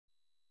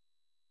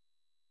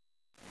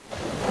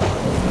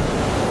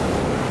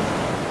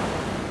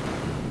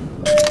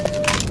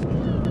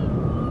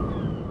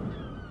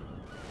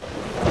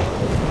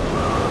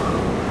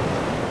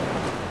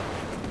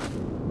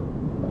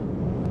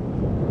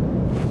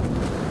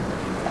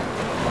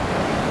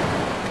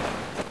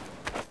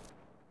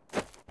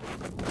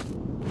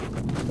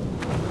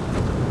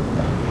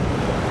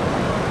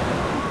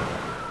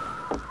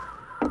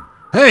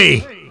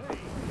Hey!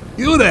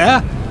 You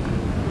there?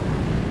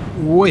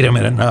 Wait a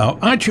minute now,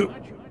 aren't you?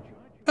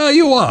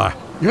 You are.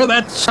 You're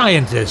that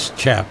scientist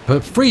chap,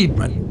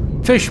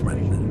 Friedman,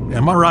 Fishman,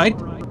 am I right?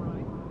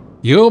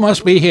 You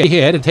must be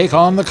here to take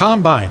on the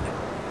Combine.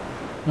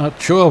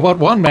 Not sure what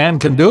one man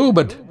can do,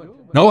 but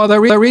no other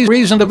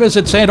reason to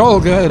visit St.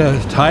 Olga at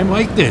a time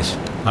like this.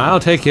 I'll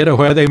take you to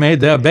where they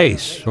made their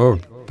base, or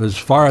as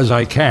far as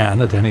I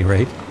can, at any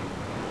rate.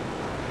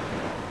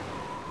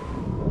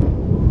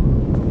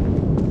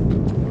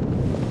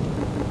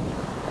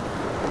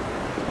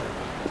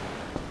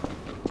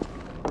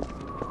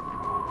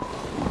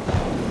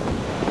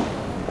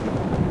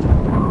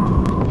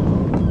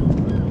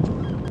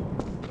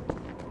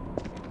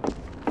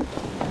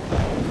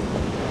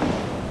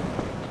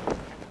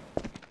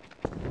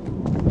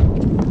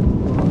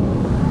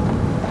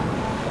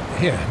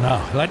 Here,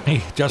 now, let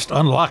me just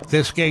unlock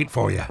this gate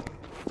for you.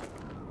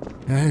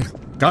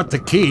 Got the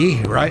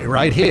key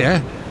right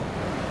here.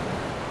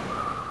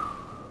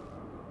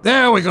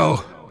 There we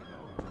go.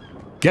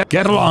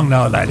 Get along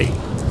now, laddie.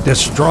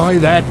 Destroy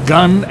that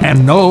gun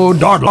and no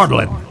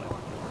dawdling.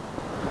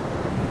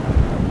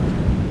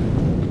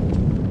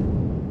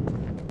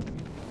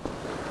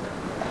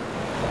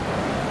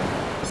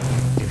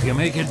 If you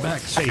make it back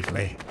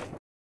safely.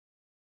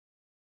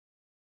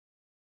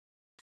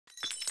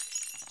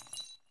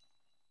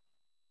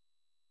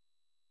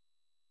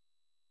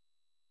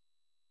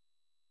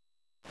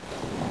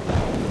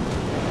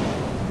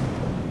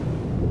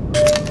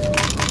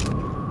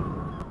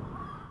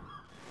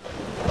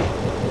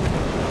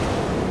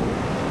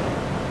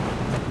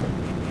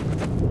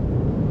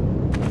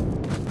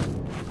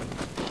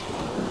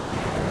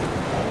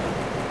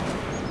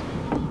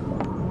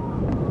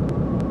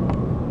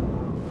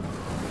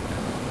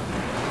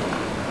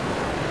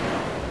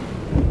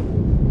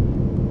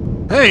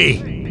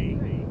 Hey!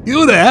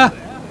 You there?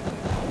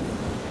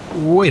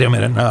 Wait a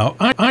minute now,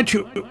 aren't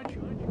you?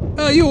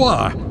 You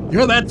are.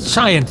 You're that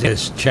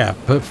scientist chap,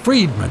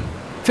 Friedman,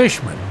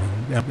 Fishman,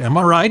 am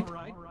I right?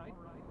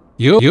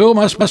 You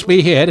must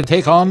be here to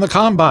take on the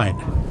Combine.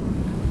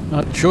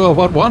 Not sure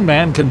what one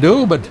man can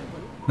do, but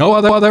no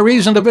other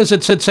reason to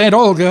visit St.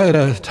 Olga at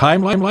a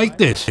time like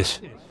this.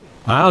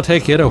 I'll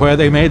take you to where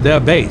they made their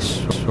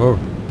base, or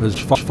as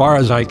far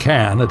as I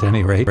can, at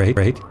any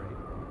rate.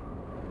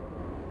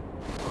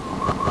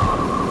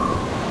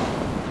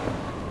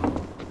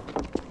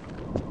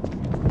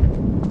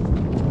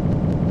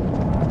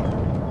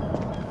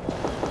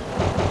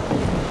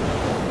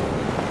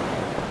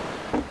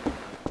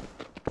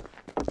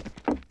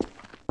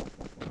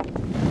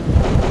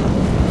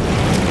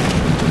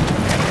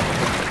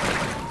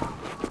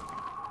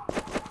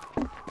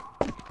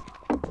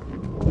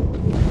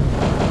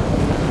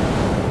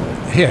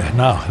 Here,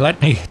 now,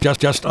 let me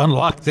just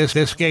unlock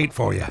this gate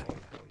for you.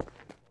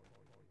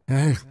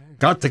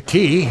 Got the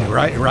key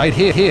right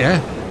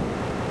here.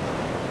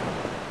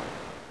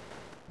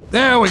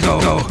 There we go.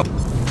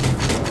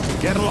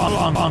 Get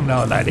along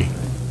now, laddie.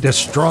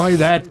 Destroy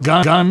that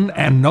gun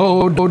and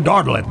no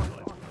dawdling.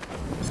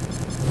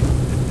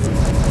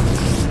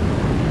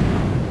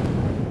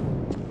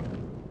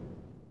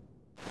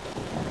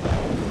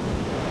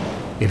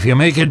 If you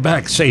make it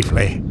back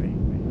safely,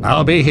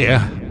 I'll be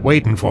here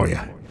waiting for you.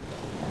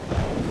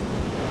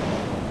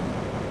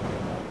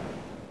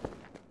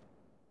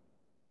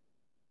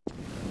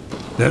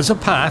 There's a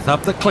path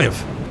up the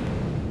cliff.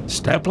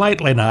 Step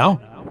lightly now.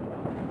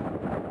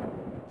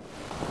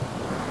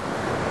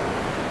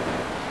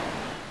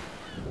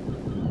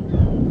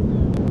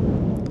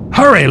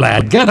 Hurry,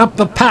 lad, get up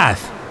the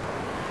path.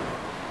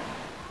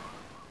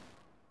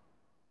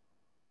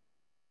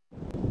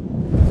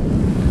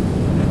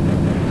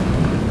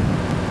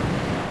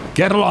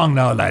 Get along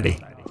now, laddie.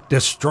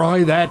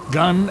 Destroy that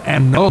gun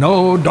and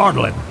no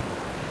dawdling.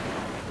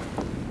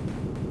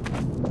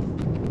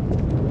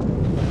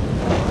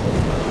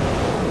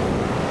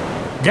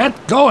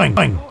 Get going!